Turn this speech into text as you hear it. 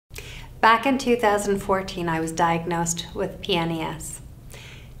Back in 2014, I was diagnosed with PNES.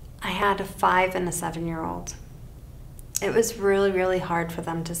 I had a 5 and a 7-year-old. It was really, really hard for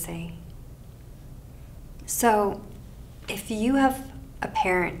them to see. So, if you have a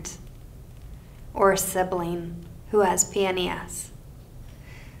parent or a sibling who has PNES,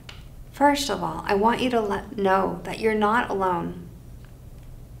 first of all, I want you to know that you're not alone.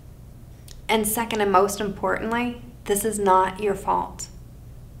 And second, and most importantly, this is not your fault.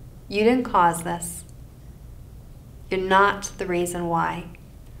 You didn't cause this. You're not the reason why.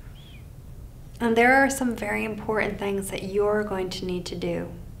 And there are some very important things that you're going to need to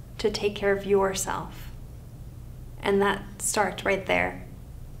do to take care of yourself. And that starts right there.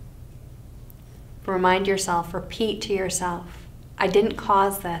 Remind yourself, repeat to yourself, I didn't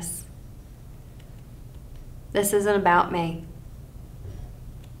cause this. This isn't about me.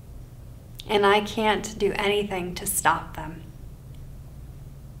 And I can't do anything to stop them.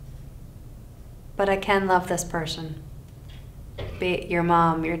 But I can love this person. Be it your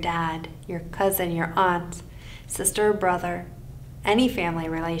mom, your dad, your cousin, your aunt, sister or brother, any family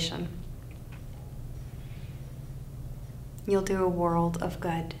relation. You'll do a world of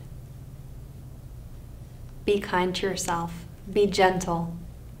good. Be kind to yourself, be gentle,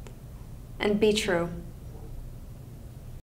 and be true.